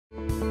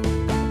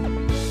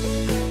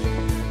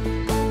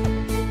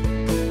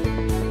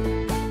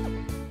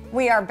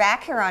We are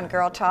back here on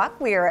Girl Talk.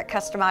 We are at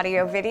Custom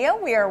Audio Video.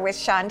 We are with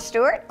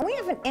Stewart. We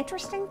have an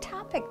interesting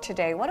topic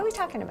today. What are we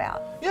talking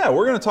about? Yeah,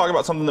 we're going to talk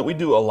about something that we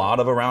do a lot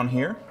of around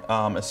here,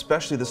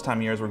 especially this time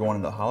of year as we're going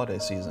into the holiday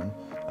season.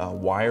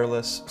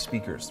 Wireless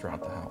speakers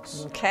throughout the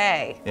house.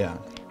 Okay. Yeah.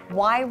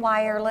 Why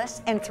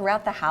wireless and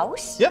throughout the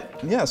house?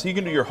 Yep. Yeah, so you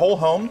can do your whole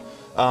home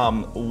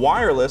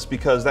wireless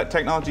because that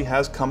technology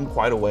has come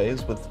quite a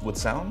ways with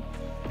sound.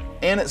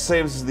 And it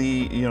saves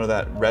the,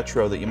 that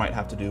retro that you might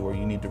have to do where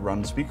you need to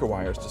run speaker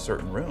wires to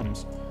certain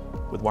rooms.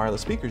 With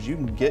wireless speakers, you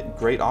can get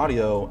great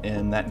audio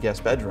in that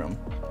guest bedroom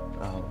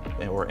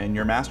or in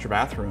your master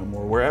bathroom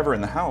or wherever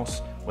in the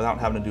house without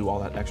having to do all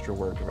that extra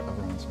work of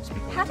running some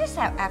speakers. How does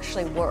that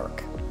actually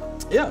work?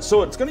 Yeah,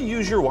 so it's going to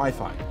use your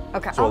Wi-Fi.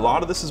 Okay. So a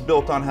lot of this is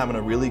built on having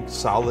a really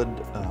solid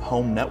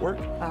home network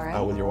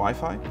with your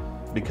Wi-Fi,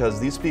 because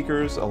these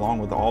speakers, along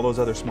with all those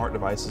other smart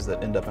devices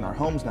that end up in our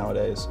homes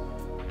nowadays,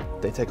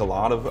 they take a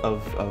lot of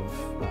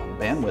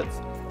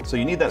bandwidth. So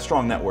you need that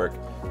strong network.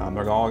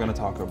 They're all going to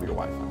talk over your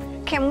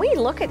Wi-Fi. Can we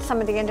look at some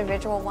of the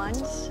individual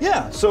ones?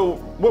 Yeah, so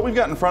what we've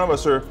got in front of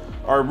us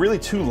are really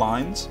two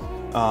lines,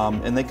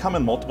 and they come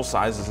in multiple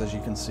sizes, as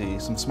you can see.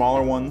 Some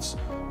smaller ones,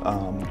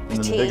 and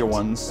then the bigger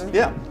ones. Mm-hmm.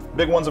 Yeah,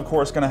 big ones, of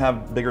course, going to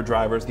have bigger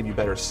drivers, give you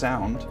better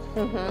sound.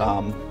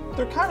 Mm-hmm.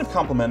 They're kind of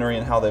complementary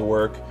in how they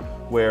work,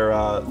 where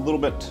a little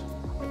bit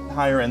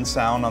higher end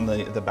sound on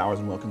the Bowers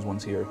 & Wilkins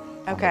ones here.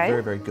 Okay.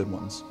 Very, very good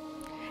ones.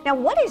 Now,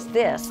 what is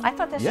this? I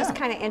thought this was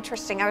kind of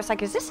interesting. I was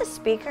like, is this a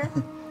speaker?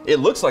 It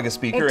looks like a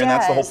speaker, and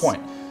that's the whole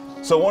point.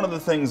 So one of the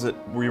things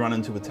that we run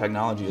into with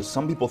technology is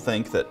some people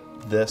think that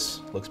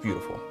this looks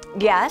beautiful.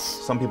 Yes.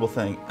 Some people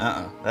think,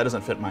 that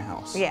doesn't fit my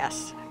house.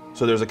 Yes.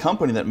 So there's a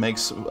company that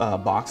makes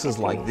boxes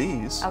like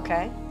these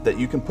that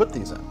you can put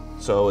these in.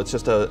 So it's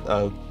just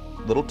a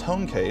little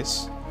tone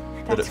case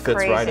that it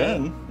fits right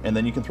in, and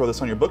then you can throw this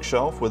on your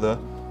bookshelf with a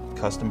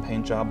custom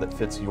paint job that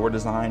fits your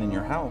design in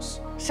your house.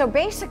 So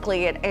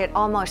basically it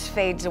almost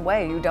fades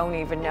away. You don't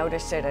even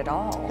notice it at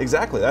all.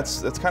 Exactly.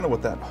 That's kind of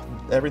what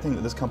everything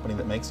that this company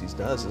that makes these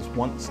does is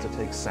wants to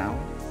take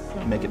sound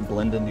and make it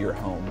blend into your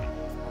home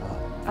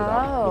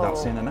without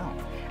standing out.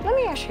 Let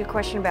me ask you a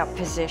question about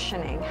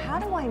positioning. How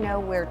do I know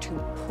where to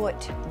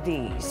put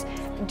these?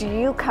 Do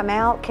you come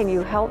out? Can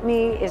you help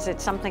me? Is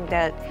it something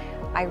that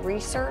I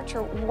research,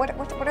 or what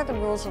are the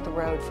rules of the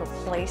road for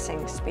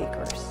placing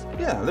speakers?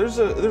 Yeah, there's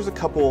a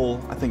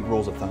couple, I think,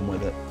 rules of thumb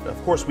with it. Of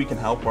course, we can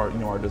help.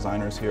 Our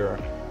designers here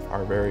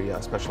are very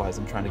specialized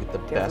in trying to get the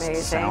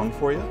best sound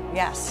for you.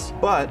 Yes.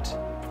 But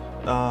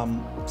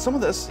some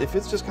of this, if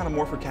it's just kind of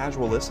more for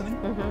casual listening,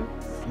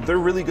 they're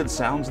really good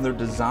sounds, and they're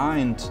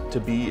designed to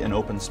be in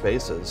open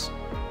spaces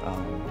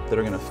that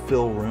are going to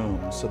fill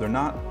rooms. So they're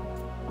not,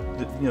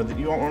 you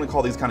don't want to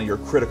call these kind of your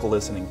critical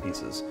listening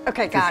pieces.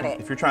 Okay, got it.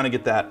 If you're trying to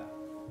get that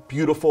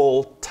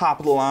beautiful, top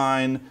of the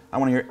line, I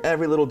want to hear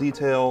every little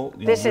detail.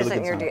 This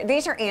isn't your deal.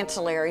 These are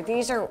ancillary.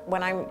 These are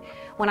when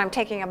I'm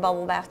taking a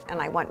bubble bath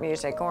and I want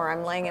music, or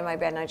I'm laying in my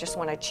bed and I just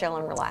want to chill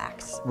and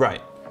relax.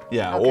 Right.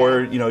 Yeah. Okay.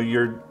 Or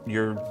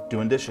you're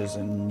doing dishes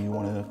and you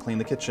want to clean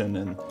the kitchen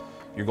and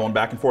you're going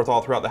back and forth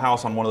all throughout the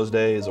house on one of those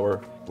days.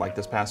 Or like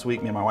this past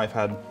week, me and my wife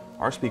had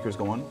our speakers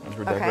going as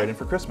we're decorating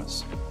for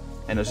Christmas,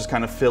 and it's just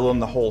kind of filling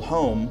the whole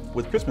home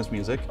with Christmas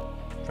music,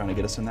 trying to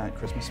get us in that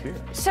Christmas spirit.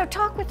 So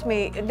talk with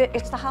me.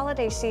 It's the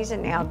holiday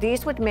season now.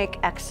 These would make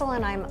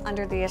excellent, I'm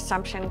under the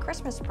assumption,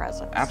 Christmas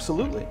presents.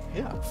 Absolutely,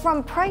 yeah.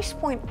 From price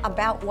point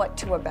about what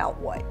to about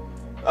what?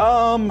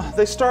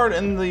 They start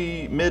in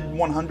the mid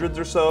 100s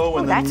or so,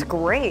 and that's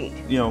great.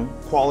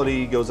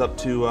 Quality goes up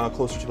to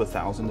closer to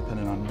 1,000,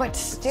 depending on. But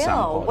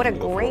still, what a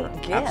great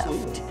gift!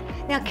 Absolutely.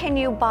 Now, can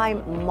you buy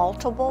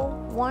multiple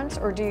ones,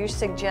 or do you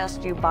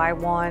suggest you buy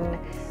one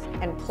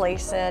and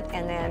place it,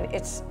 and then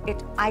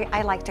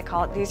I like to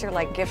call it, these are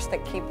like gifts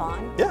that keep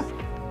on? Yeah.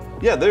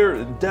 Yeah,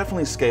 they're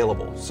definitely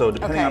scalable. So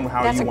depending on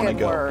how you want to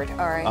go. That's a good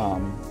word, all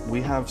right.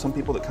 We have some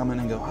people that come in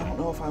and go, I don't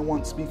know if I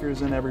want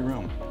speakers in every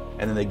room.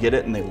 And then they get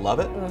it and they love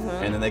it,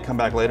 and then they come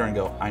back later and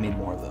go, I need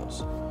more of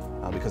those.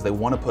 Because they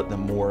want to put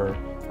them more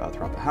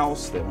throughout the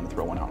house, they want to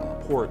throw one out on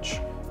the porch.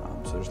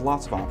 So there's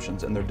lots of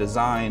options, and they're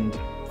designed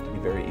to be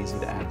very easy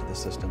to add to the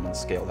system and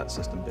scale that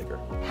system bigger.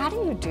 How do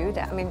you do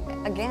that? I mean,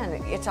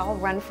 again, it's all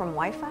run from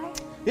Wi-Fi?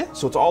 Yeah,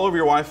 so it's all over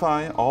your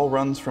Wi-Fi, all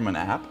runs from an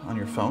app on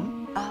your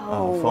phone,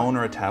 phone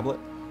or a tablet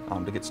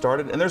to get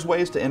started. And there's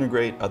ways to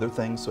integrate other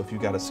things. So if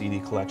you've got a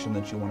CD collection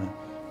that you want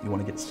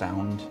to get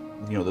sound,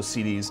 those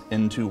CDs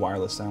into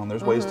wireless sound,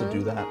 there's ways to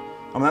do that.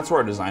 That's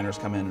where our designers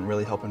come in and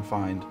really help and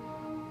find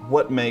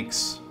what's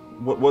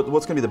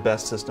going to be the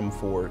best system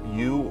for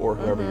you or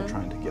whoever you're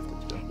trying to gift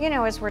it to.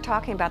 As we're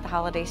talking about the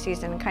holiday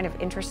season, kind of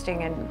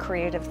interesting and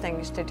creative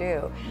things to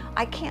do,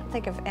 I can't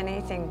think of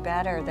anything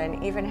better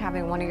than even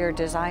having one of your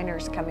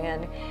designers come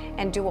in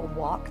and do a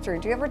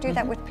walkthrough. Do you ever do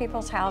that with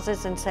people's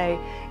houses and say,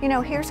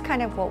 here's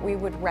kind of what we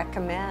would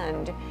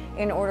recommend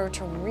in order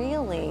to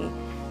really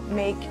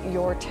make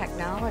your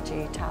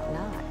technology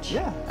top-notch?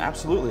 Yeah,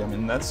 absolutely. I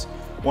mean, that's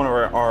one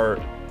of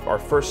our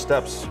first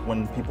steps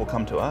when people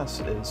come to us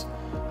is,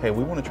 hey,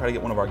 we want to try to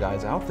get one of our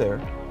guys out there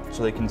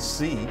so they can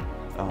see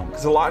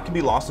Because a lot can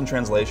be lost in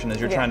translation as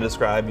you're trying to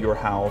describe your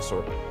house,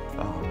 or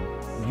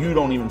you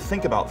don't even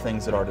think about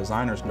things that our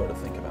designers know to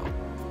think about.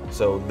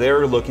 So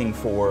they're looking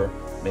for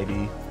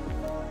maybe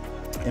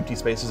empty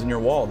spaces in your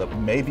wall that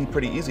may be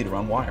pretty easy to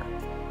run wire.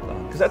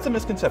 Because that's a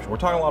misconception. We're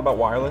talking a lot about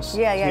wireless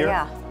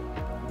here.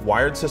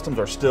 Wired systems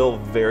are still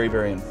very,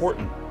 very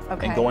important.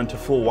 And going to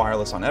full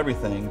wireless on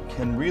everything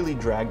can really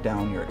drag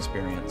down your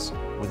experience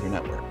with your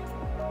network.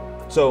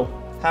 So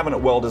having it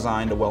well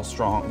designed, a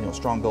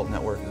strong built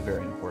network is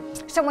very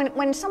important. So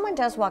when someone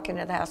does walk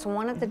into the house, when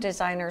one of the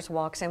designers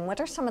walks in,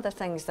 what are some of the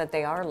things that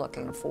they are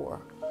looking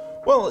for?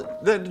 Well,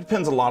 that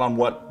depends a lot on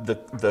what the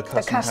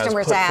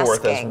customer has put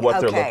forth as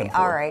what they're looking for.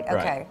 All right,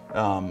 okay.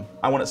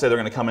 I wouldn't say they're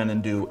going to come in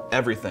and do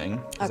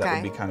everything, because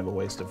that would be kind of a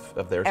waste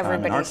of their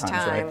time and our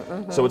time.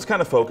 Right? So it's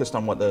kind of focused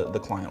on what the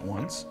client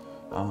wants.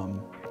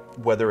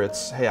 Whether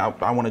it's, hey,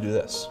 I want to do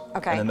this.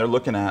 And then they're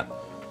looking at,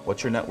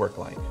 what's your network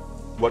like?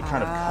 What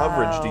kind of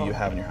coverage do you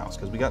have in your house?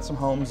 Because we got some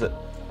homes that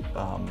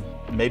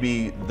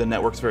maybe the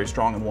network's very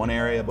strong in one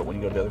area, but when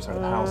you go to the other side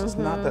of the house, it's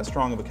not that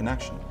strong of a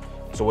connection.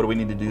 So what do we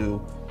need to do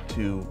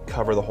to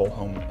cover the whole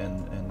home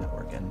and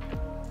network? And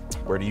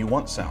where do you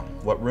want sound?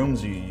 What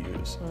rooms do you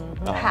use?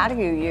 How do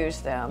you use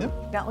them?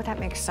 That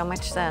makes so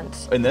much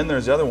sense. And then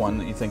there's the other one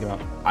that you think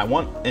about. I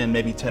want in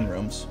maybe 10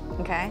 rooms.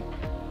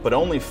 But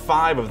only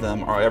 5 of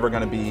them are ever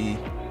going to be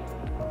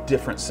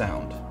different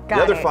sound. The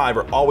other 5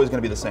 are always going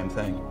to be the same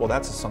thing. Well,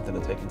 that's something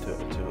to take into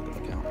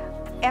account.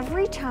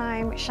 Every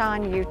time,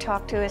 Sean, you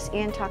talk to us,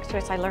 Ian talks to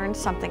us, I learn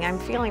something. I'm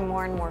feeling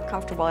more and more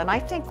comfortable. And I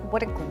think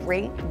what a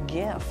great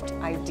gift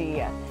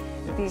idea,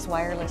 these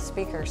wireless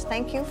speakers.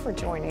 Thank you for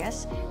joining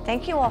us.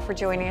 Thank you all for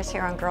joining us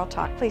here on Girl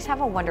Talk. Please have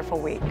a wonderful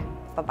week.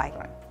 Bye-bye.